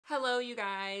Hello, you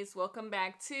guys. Welcome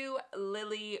back to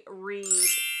Lily Read.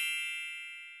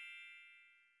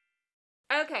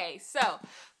 Okay, so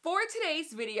for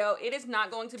today's video, it is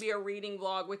not going to be a reading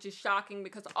vlog, which is shocking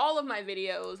because all of my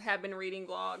videos have been reading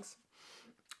vlogs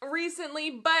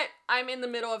recently, but I'm in the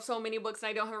middle of so many books and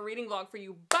I don't have a reading vlog for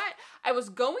you. But I was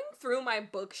going through my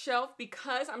bookshelf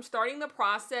because I'm starting the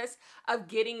process of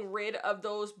getting rid of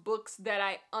those books that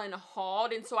I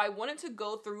unhauled, and so I wanted to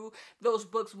go through those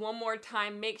books one more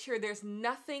time, make sure there's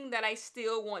nothing that I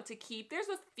still want to keep. There's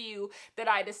a few that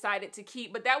I decided to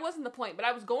keep, but that wasn't the point. But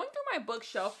I was going through my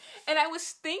bookshelf and I was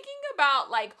thinking about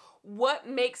like what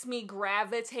makes me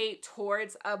gravitate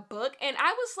towards a book, and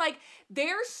I was like,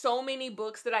 there's so many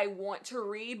books that I want to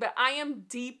read, but I am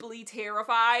deeply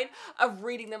terrified of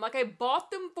reading them. Like, I bought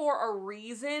them for a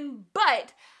reason,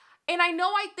 and I know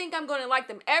I think I'm going to like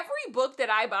them. Every book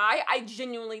that I buy, I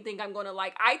genuinely think I'm going to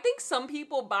like. I think some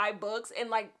people buy books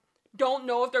and like don't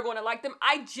know if they're going to like them.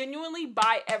 I genuinely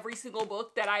buy every single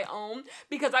book that I own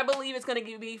because I believe it's going to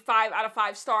give me 5 out of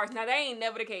 5 stars. Now, that ain't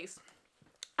never the case.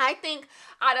 I think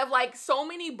out of like so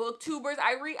many booktubers,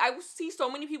 I see so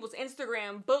many people's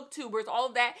Instagram, booktubers, all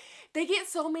of that, they get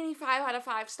so many 5 out of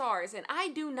 5 stars and I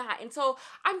do not. And so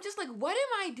I'm just like, what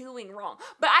am I doing wrong?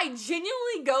 But I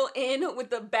genuinely go in with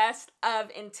the best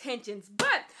of intentions.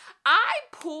 But I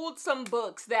pulled some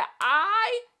books that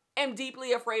I am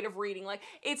deeply afraid of reading. Like,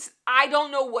 I don't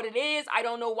know what it is. I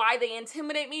don't know why they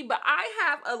intimidate me, but I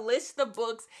have a list of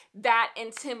books that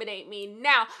intimidate me.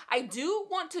 Now, I do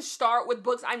want to start with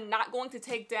books I'm not going to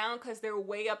take down because they're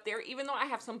way up there, even though I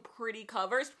have some pretty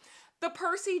covers. The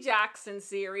Percy Jackson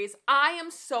series. I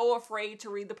am so afraid to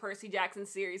read the Percy Jackson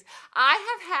series.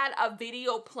 I have had a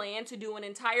video planned to do an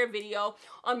entire video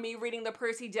on me reading the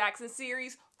Percy Jackson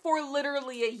series for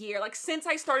literally a year. Like, since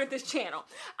I started this channel,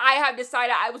 I have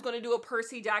decided I was going to do a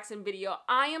Percy Jackson video.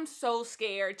 I am so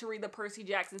scared to read the Percy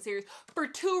Jackson series for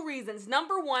 2 reasons.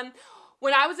 Number one,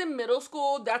 when I was in middle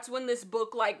school, that's when this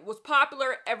book like was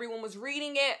popular. Everyone was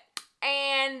reading it,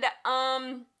 and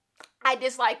I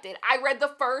disliked it. I read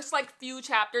the first like few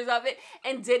chapters of it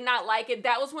and did not like it.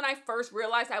 That was when I first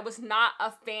realized I was not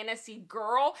a fantasy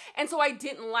girl, and so I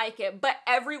didn't like it. But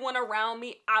everyone around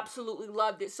me absolutely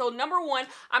loved it. So number one,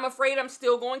 I'm afraid I'm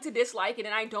still going to dislike it,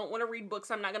 and I don't want to read books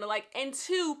I'm not going to like. And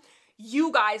 2,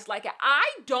 you guys like it. I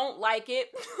don't like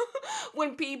it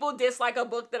when people dislike a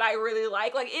book that I really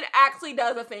like. Like, it actually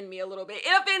does offend me a little bit.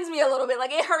 It offends me a little bit.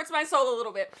 Like, it hurts my soul a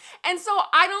little bit. And so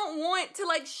I don't want to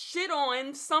like shit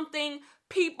on something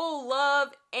people love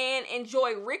and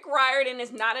enjoy. Rick Riordan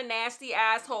is not a nasty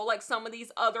asshole like some of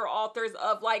these other authors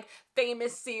of like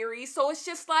famous series. So it's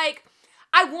just like,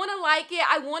 I want to like it.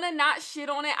 I want to not shit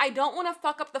on it. I don't want to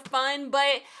fuck up the fun,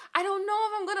 but I don't know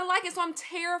if I'm going to like it. So I'm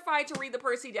terrified to read the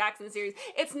Percy Jackson series.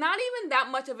 It's not even that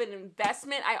much of an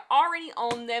investment. I already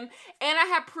own them, and I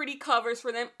have pretty covers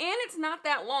for them, and it's not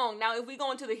that long. Now, if we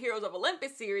go into the Heroes of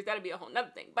Olympus series, that'd be a whole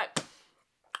nother thing, but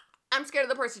I'm scared of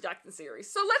the Percy Jackson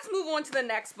series. So let's move on to the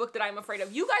next book that I'm afraid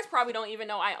of. You guys probably don't even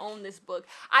know I own this book.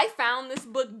 I found this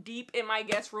book deep in my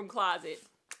guest room closet.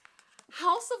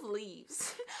 House of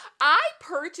Leaves. I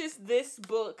purchased this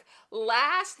book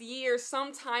last year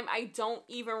sometime, I don't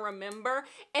even remember,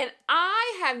 and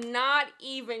I have not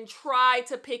even tried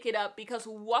to pick it up because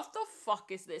what the fuck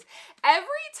is this? Every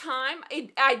time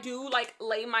I do like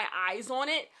lay my eyes on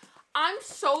it, I'm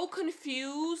so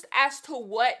confused as to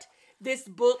what this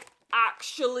book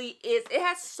actually is. It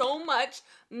has so much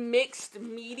mixed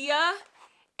media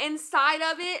inside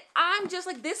of it. I'm just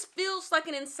like, this feels like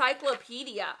an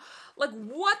encyclopedia. Like,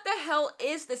 what the hell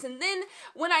is this? And then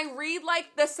when I read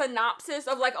like the synopsis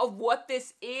of what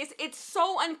this is, it's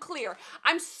so unclear.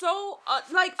 I'm so I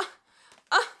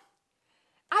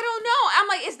don't know. I'm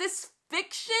like, is this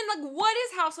fiction? Like, what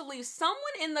is House of Leaves? Someone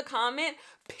in the comment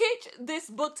pitch this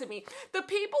book to me. The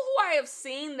people who I have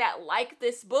seen that like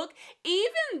this book,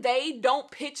 even they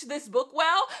don't pitch this book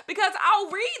well, because I'll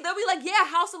read, they'll be like, yeah,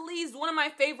 House of Leaves is one of my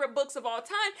favorite books of all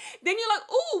time. Then you're like,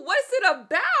 ooh, what is it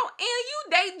about?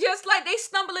 And they just like, they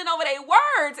stumbling over their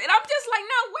words. And I'm just like,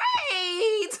 no,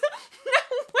 wait.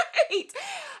 No, wait.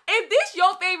 If this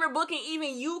your favorite book and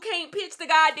even you can't pitch the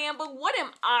goddamn book, what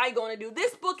am I going to do?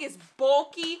 This book is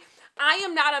bulky. I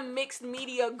am not a mixed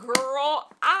media girl.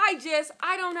 I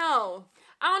don't know.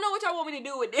 I don't know what y'all want me to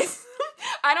do with this.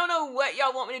 I don't know what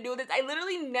y'all want me to do with this. I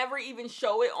literally never even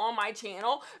show it on my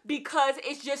channel because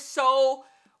it's just so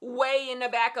way in the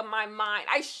back of my mind.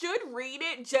 I should read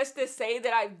it just to say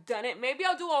that I've done it. Maybe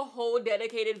I'll do a whole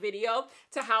dedicated video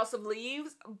to House of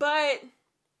Leaves, but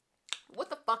what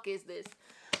the fuck is this?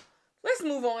 Let's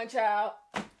move on, child.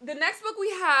 The next book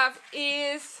we have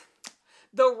is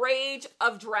The Rage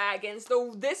of Dragons.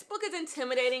 This book is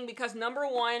intimidating because number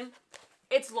one,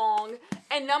 it's long,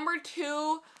 and number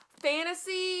two,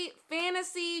 fantasy,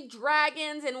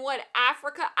 dragons, and what,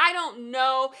 Africa? I don't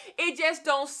know. It just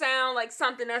don't sound like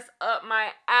something that's up my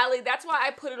alley. That's why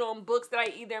I put it on books that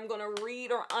I either am going to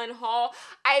read or unhaul.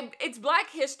 It's Black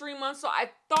History Month, so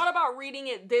I thought about reading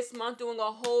it this month, doing a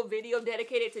whole video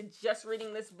dedicated to just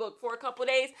reading this book for a couple of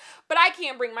days, but I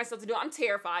can't bring myself to do it. I'm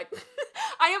terrified.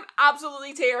 I am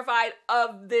absolutely terrified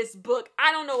of this book.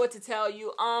 I don't know what to tell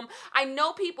you. I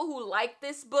know people who like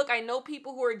this book. I know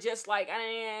people who are just like,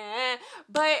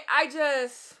 but I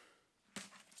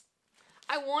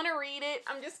want to read it.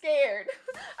 I'm just scared.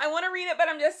 I want to read it, but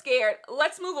I'm just scared.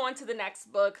 Let's move on to the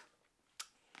next book.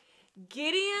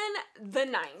 Gideon the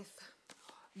Ninth.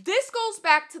 This goes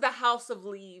back to the House of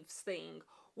Leaves thing.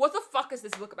 What the fuck is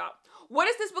this book about? What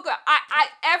is this book about?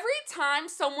 Every time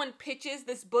someone pitches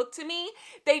this book to me,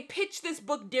 they pitch this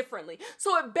book differently.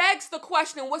 So it begs the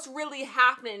question, what's really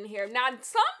happening here? Now,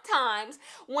 sometimes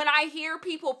when I hear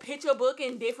people pitch a book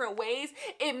in different ways,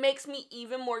 it makes me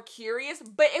even more curious.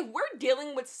 But if we're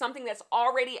dealing with something that's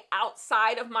already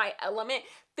outside of my element,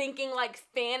 thinking like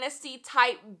fantasy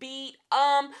type beat,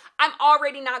 I'm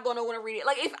already not going to want to read it.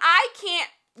 Like, if I can't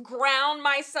ground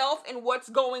myself in what's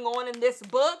going on in this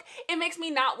book, it makes me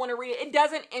not want to read it. It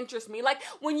doesn't interest me. Like,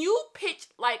 when you pitch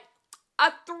like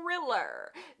a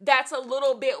thriller that's a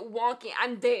little bit wonky,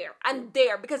 I'm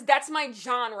there because that's my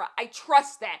genre. I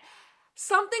trust that.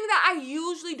 Something that I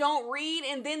usually don't read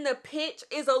and then the pitch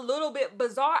is a little bit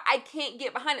bizarre, I can't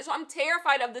get behind it. So I'm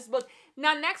terrified of this book.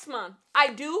 Now, next month,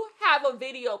 I do have a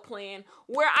video plan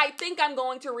where I think I'm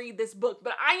going to read this book,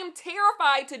 but I am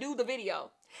terrified to do the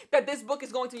video that this book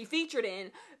is going to be featured in,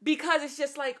 because it's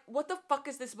just like, what the fuck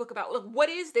is this book about? Like, what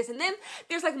is this? And then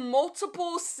there's like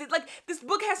multiple, like, this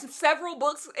book has several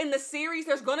books in the series.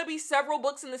 There's going to be several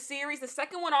books in the series. The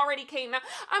second one already came out.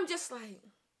 I'm just like,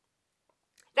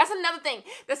 that's another thing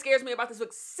that scares me about this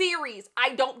book. Series.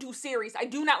 I don't do series. I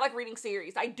do not like reading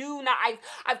series. I do not.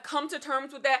 I've come to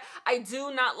terms with that. I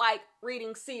do not like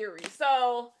reading series.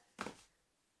 So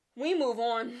we move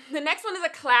on. The next one is a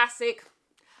classic.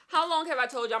 How long have I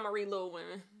told y'all I'm gonna read Little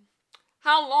Women?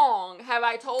 How long have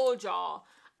I told y'all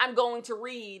I'm going to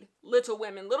read Little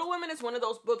Women? Little Women is one of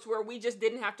those books where we just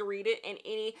didn't have to read it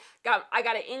I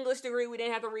got an English degree, we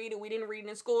didn't have to read it, we didn't read it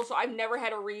in school, so I've never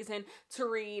had a reason to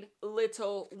read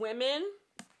Little Women.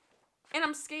 And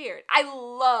I'm scared. I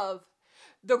love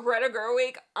the Greta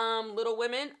Gerwig Little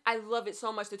Women. I love it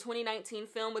so much. The 2019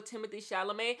 film with Timothée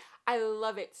Chalamet. I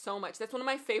love it so much. That's one of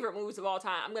my favorite movies of all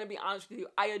time. I'm going to be honest with you.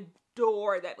 I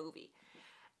adore that movie.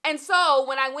 And so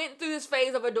when I went through this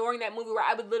phase of adoring that movie where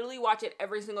I would literally watch it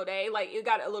every single day, like, it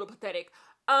got a little pathetic.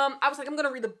 I was like, I'm going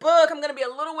to read the book. I'm going to be a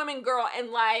Little Women girl.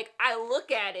 And like, I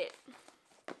look at it.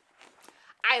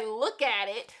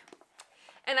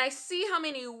 And I see how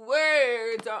many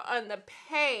words are on the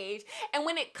page. And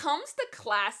when it comes to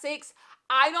classics,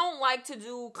 I don't like to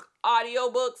do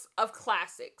audiobooks of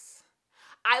classics.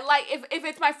 I like, if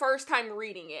it's my first time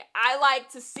reading it, I like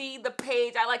to see the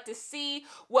page. I like to see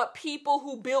what people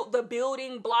who built the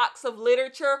building blocks of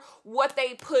literature, what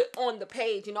they put on the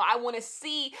page. You know, I want to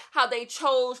see how they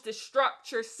chose to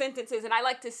structure sentences. And I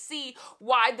like to see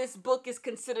why this book is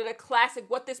considered a classic,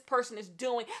 what this person is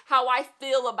doing, how I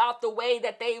feel about the way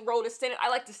that they wrote a sentence. I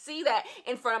like to see that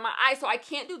in front of my eyes. So I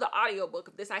can't do the audiobook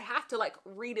of this. I have to like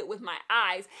read it with my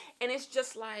eyes. And it's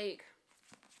just like,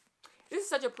 this is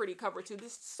such a pretty cover too.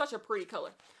 This is such a pretty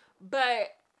color. But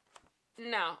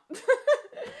no.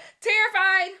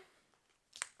 Terrified.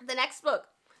 The next book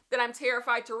that I'm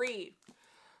terrified to read.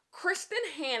 Kristen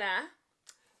Hanna,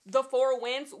 The Four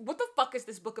Winds. What the fuck is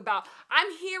this book about?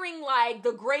 I'm hearing like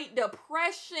the Great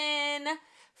Depression,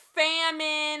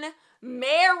 famine,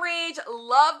 marriage,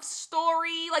 love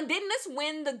story. Like, didn't this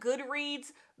win the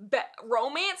Goodreads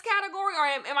romance category,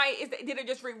 or did it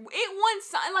just it won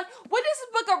something? Like, what is this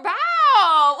book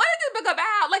about? What is this book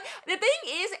about? Like, the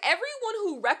thing is, everyone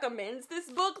who recommends this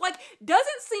book like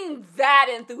doesn't seem that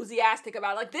enthusiastic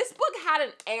about it. Like, this book had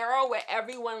an era where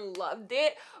everyone loved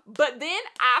it, but then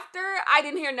after, I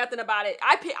didn't hear nothing about it.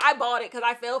 I bought it because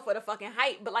I fell for the fucking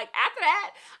hype, but like after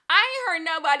that, I ain't heard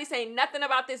nobody say nothing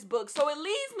about this book. So it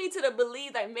leads me to the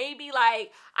belief that maybe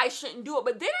like I shouldn't do it.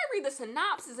 But then I read the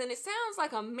synopsis and it sounds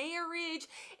like a marriage.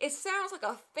 It sounds like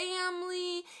a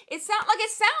family. It sounds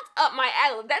up my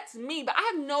alley. That's me, but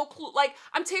I have no clue. Like,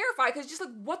 I'm terrified because just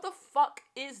like, what the fuck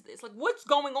is this? Like, what's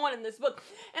going on in this book?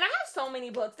 And I have so many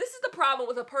books. This is the problem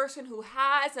with a person who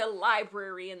has a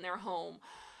library in their home.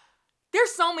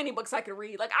 There's so many books I could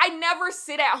read. Like, I never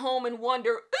sit at home and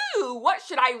wonder, ooh, what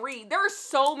should I read? There are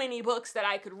so many books that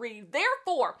I could read.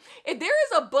 Therefore, if there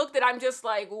is a book that I'm just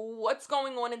like, what's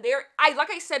going on in there?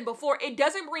 Like I said before, it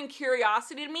doesn't bring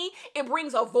curiosity to me. It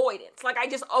brings avoidance. Like, I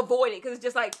just avoid it because it's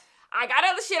just like, I got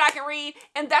other shit I can read.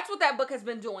 And that's what that book has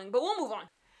been doing. But we'll move on.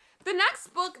 The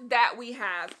next book that we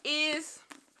have is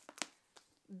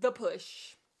The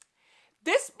Push.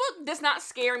 This book does not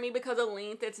scare me because of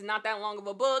length. It's not that long of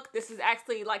a book. This is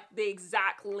actually like the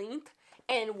exact length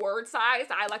and word size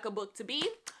I like a book to be.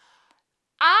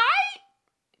 I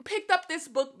picked up this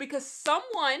book because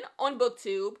someone on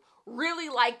BookTube really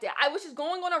liked it. I was just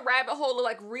going on a rabbit hole of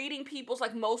like reading people's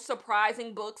like most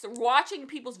surprising books, watching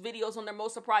people's videos on their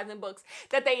most surprising books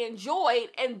that they enjoyed,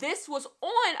 and this was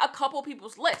on a couple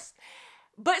people's list.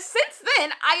 But since then,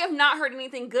 I have not heard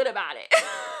anything good about it.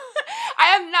 I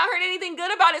have not heard anything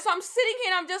good about it. So I'm sitting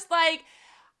here and I'm just like,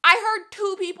 I heard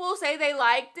 2 people say they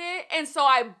liked it, and so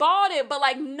I bought it, but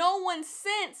like no one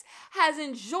since has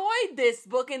enjoyed this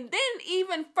book. And then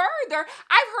even further,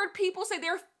 I've heard people say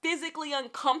they're physically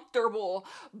uncomfortable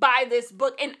by this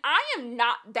book, and I am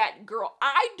not that girl.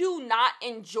 I do not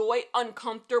enjoy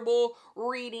uncomfortable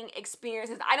reading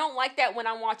experiences. I don't like that when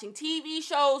I'm watching TV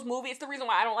shows, movies. It's the reason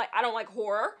why I don't like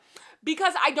horror,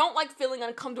 because I don't like feeling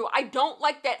uncomfortable. I don't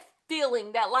like that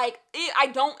feeling that like I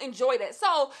don't enjoy that.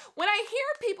 So when I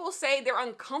hear people say they're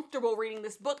uncomfortable reading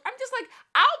this book, I'm just like,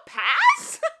 I'll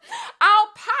pass. I'll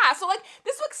pass. So like,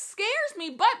 this book scares me,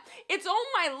 but it's on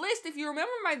my list. If you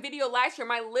remember my video last year,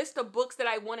 my list of books that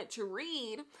I wanted to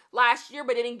read last year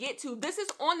but didn't get to, this is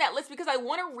on that list because I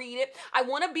want to read it. I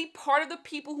want to be part of the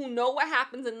people who know what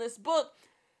happens in this book.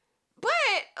 But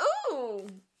ooh,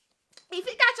 if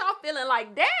it got y'all feeling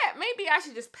like that, maybe I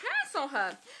should just pass on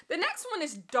her. The next one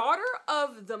is Daughter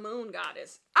of the Moon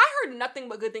Goddess. I heard nothing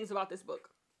but good things about this book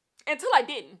until I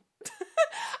didn't.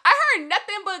 I heard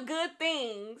nothing but good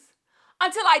things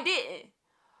until I didn't.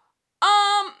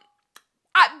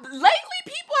 Lately,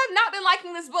 people have not been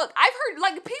liking this book. I've heard,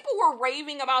 like, people were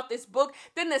raving about this book.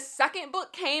 Then the second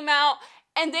book came out.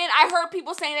 And then I heard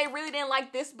people saying they really didn't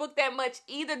like this book that much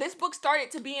either. This book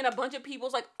started to be in a bunch of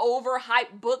people's like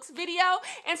overhyped books video.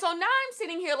 And so now I'm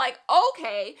sitting here like,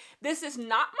 okay, this is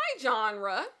not my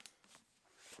genre.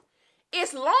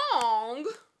 It's long.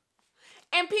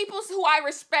 And people who I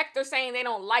respect are saying they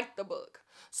don't like the book.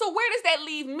 So where does that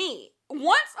leave me?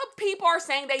 Once people are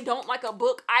saying they don't like a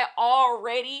book, I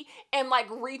already am like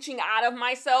reaching out of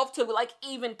myself to like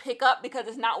even pick up because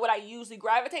it's not what I usually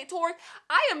gravitate toward.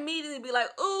 I immediately be like,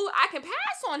 ooh, I can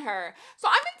pass on her. So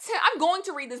I'm going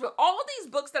to read this book. All of these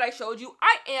books that I showed you,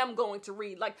 I am going to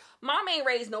read. Like, Mom ain't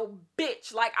raised no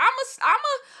bitch. Like, I'm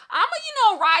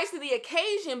a rise to the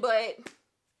occasion, but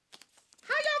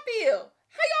how y'all feel?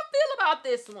 How y'all feel about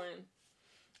this one?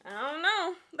 I don't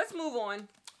know. Let's move on.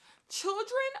 Children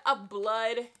of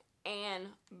Blood and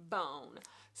Bone.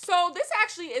 So this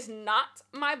actually is not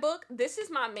my book. This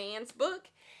is my man's book.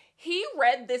 He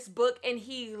read this book and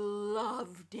he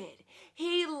loved it.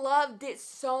 He loved it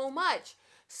so much.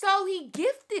 So he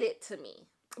gifted it to me.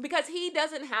 Because he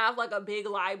doesn't have like a big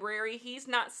library. He's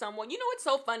not someone, you know, it's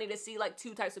so funny to see like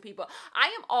 2 types of people. I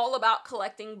am all about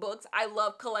collecting books. I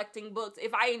love collecting books.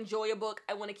 If I enjoy a book,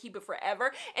 I want to keep it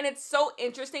forever. And it's so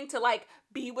interesting to like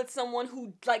be with someone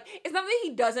who like, it's not that he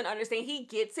doesn't understand. He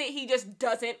gets it. He just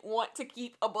doesn't want to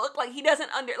keep a book. Like he doesn't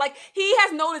he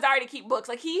has no desire to keep books.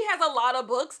 Like he has a lot of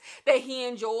books that he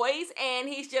enjoys and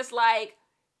he's just like,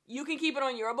 you can keep it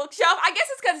on your bookshelf. I guess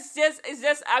it's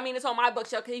because it's on my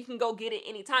bookshelf because you can go get it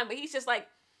anytime. But he's just like,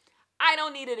 I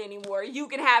don't need it anymore. You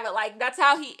can have it. Like, that's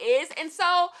how he is. And so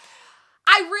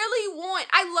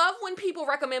I love when people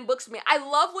recommend books to me. I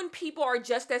love when people are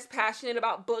just as passionate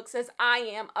about books as I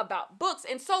am about books.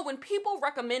 And so when people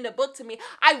recommend a book to me,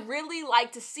 I really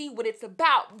like to see what it's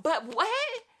about. But what?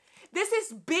 This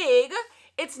is big.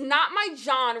 It's not my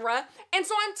genre. And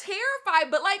so I'm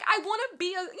terrified, but like, I want to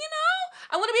be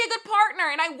I want to be a good partner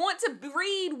and I want to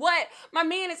read what my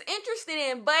man is interested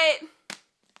in, but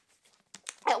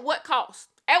at what cost?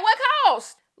 At what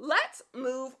cost? Let's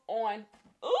move on.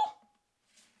 Ooh,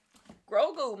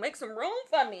 Grogu, make some room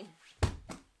for me.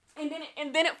 And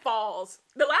then it falls.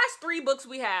 The last 3 books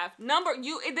we have.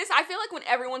 I feel like when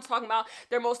everyone's talking about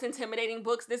their most intimidating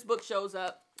books, this book shows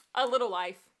up. A Little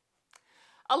Life.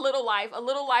 A Little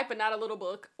Life, but not a little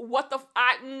book. What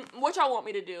y'all want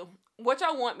me to do? What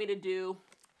y'all want me to do?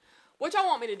 What y'all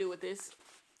want me to do with this?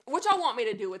 What y'all want me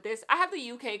to do with this? I have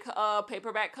the UK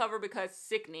paperback cover because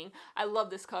sickening. I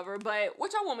love this cover, but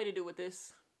what y'all want me to do with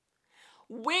this?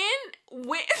 When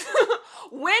does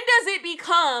it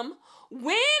become,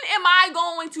 when am I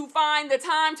going to find the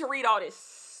time to read all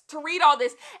this to read all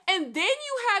this. And then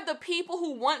you have the people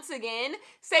who, once again,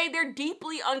 say they're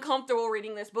deeply uncomfortable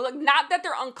reading this book. Like, not that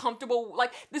they're uncomfortable,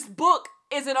 like, this book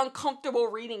is an uncomfortable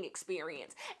reading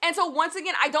experience. And so, once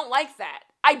again, I don't like that.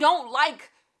 I don't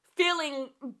like feeling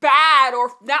bad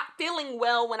or not feeling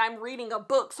well when I'm reading a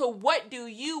book. So what do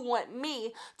you want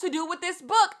me to do with this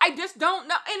book? I just don't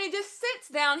know. And it just sits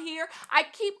down here. I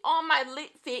keep all my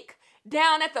lit fic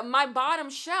down at my bottom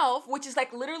shelf, which is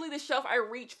like literally the shelf I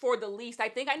reach for the least. I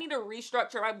think I need to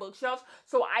restructure my bookshelves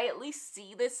so I at least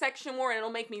see this section more and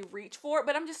it'll make me reach for it.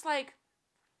 But I'm just like,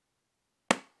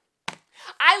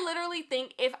 I literally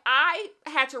think if I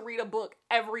had to read a book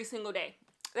every single day,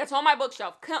 that's on my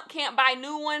bookshelf, can't buy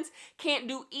new ones, can't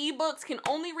do ebooks, can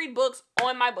only read books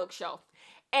on my bookshelf,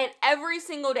 and every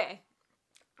single day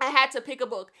I had to pick a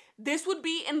book, this would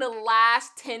be in the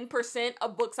last 10%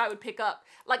 of books I would pick up,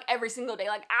 like every single day.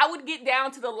 Like I would get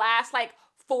down to the last like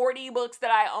 40 books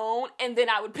that I own, and then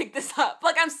I would pick this up.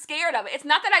 Like I'm scared of it. It's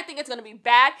not that I think it's going to be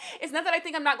bad. It's not that I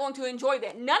think I'm not going to enjoy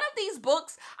that. None of these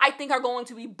books I think are going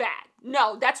to be bad.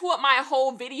 No, that's what my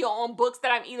whole video on books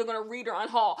that I'm either going to read or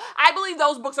unhaul. I believe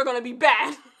those books are going to be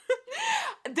bad.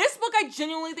 This book I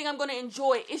genuinely think I'm going to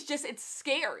enjoy. It's just, it's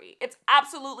scary. It's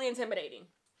absolutely intimidating.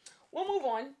 We'll move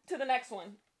on to the next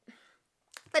one.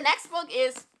 The next book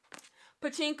is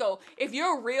Pachinko. If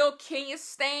you're a real Kenya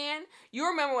stan, you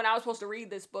remember when I was supposed to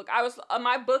read this book. I was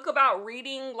my book about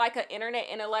reading like an internet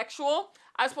intellectual.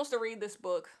 I was supposed to read this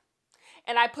book,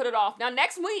 and I put it off. Now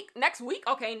next month,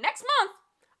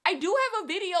 I do have a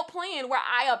video planned where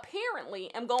I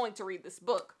apparently am going to read this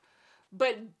book.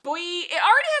 But boy, it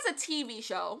already has a TV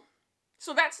show,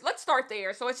 so let's start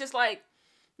there. So it's just like,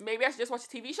 maybe I should just watch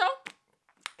the TV show.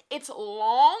 It's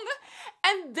long,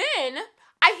 and then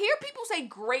I hear people say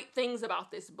great things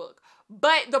about this book,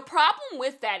 but the problem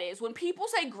with that is when people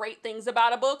say great things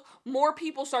about a book, more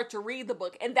people start to read the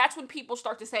book, and that's when people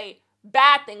start to say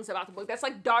bad things about the book. That's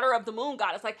like Daughter of the Moon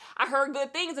Goddess. Like, I heard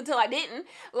good things until I didn't.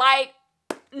 Like,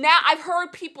 now I've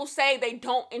heard people say they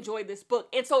don't enjoy this book,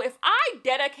 and so if I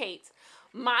dedicate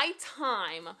my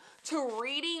time to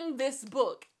reading this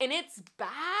book, and it's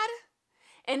bad,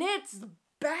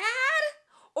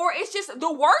 or it's just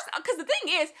the worst, because the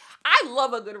thing is, I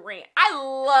love a good rant. I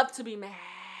love to be mad.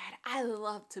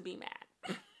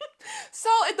 So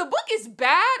if the book is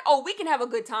bad, oh, we can have a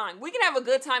good time. We can have a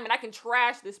good time and I can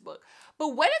trash this book. But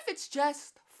what if it's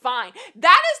just fine?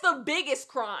 That is the biggest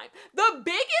crime. The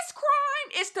biggest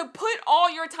crime is to put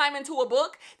all your time into a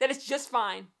book that is just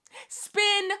fine.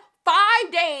 Spend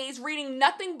 5 days reading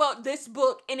nothing but this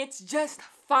book and it's just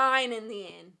fine in the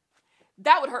end.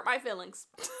 That would hurt my feelings.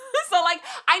 So like,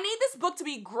 I need this book to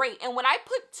be great. And when I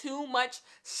put too much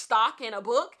stock in a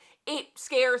book, it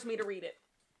scares me to read it.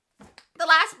 The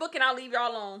last book, and I'll leave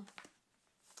y'all alone.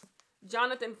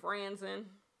 Jonathan Franzen.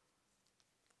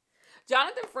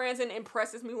 Jonathan Franzen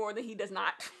impresses me more than he does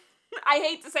not. I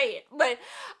hate to say it, but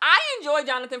I enjoy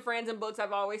Jonathan Franzen books.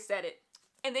 I've always said it.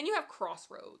 And then you have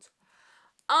Crossroads.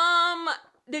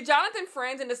 Did Jonathan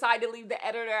Franzen decide to leave the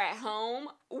editor at home?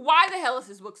 Why the hell is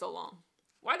this book so long?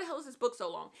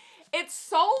 It's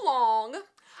so long,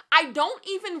 I don't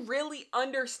even really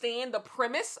understand the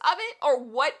premise of it or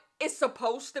what is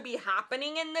supposed to be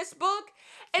happening in this book.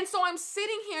 And so I'm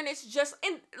sitting here and it's just,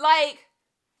 like,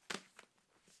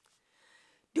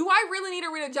 do I really need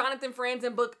to read a Jonathan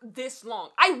Franzen book this long?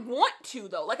 I want to,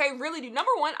 though. Like, I really do.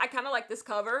 Number one, I kind of like this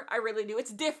cover. I really do.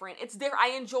 It's different.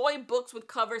 I enjoy books with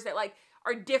covers that, like,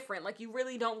 are different. Like, you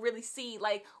really don't really see,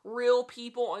 like, real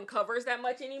people on covers that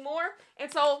much anymore.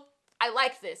 And so, I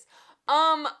like this.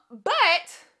 But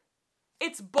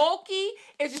it's bulky.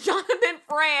 It's Jonathan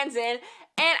Franzen.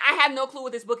 And I have no clue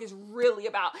what this book is really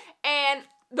about. And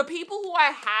the people who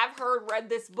I have heard read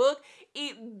this book,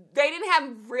 they didn't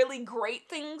have really great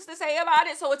things to say about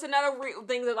it. So it's another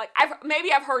thing that, like,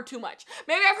 maybe I've heard too much.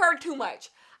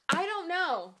 I don't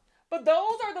know. But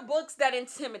those are the books that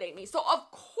intimidate me. So,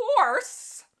 of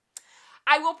course,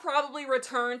 I will probably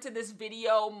return to this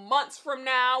video months from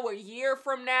now, a year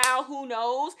from now, who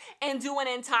knows, and do an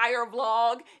entire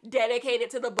vlog dedicated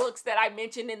to the books that I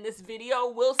mentioned in this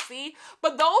video. We'll see.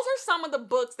 But those are some of the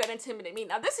books that intimidate me.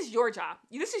 Now, this is your job.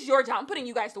 I'm putting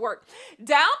you guys to work.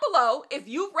 Down below, if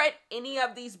you've read any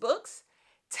of these books,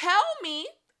 tell me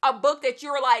a book that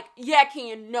you're like, yeah,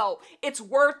 Kenya, no, it's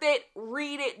worth it.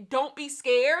 Read it. Don't be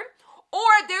scared.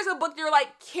 Or there's a book you're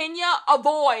like, Kenya,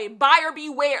 avoid, buyer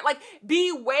beware. Like,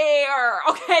 beware,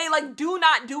 okay? Like, do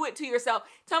not do it to yourself.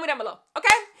 Tell me down below, okay?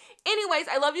 Anyways,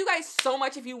 I love you guys so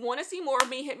much. If you want to see more of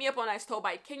me, hit me up on As Told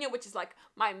by Kenya, which is like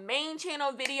my main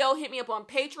channel video. Hit me up on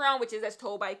Patreon, which is As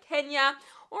Told by Kenya.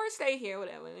 Or stay here,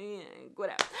 whatever.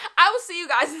 I will see you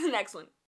guys in the next one.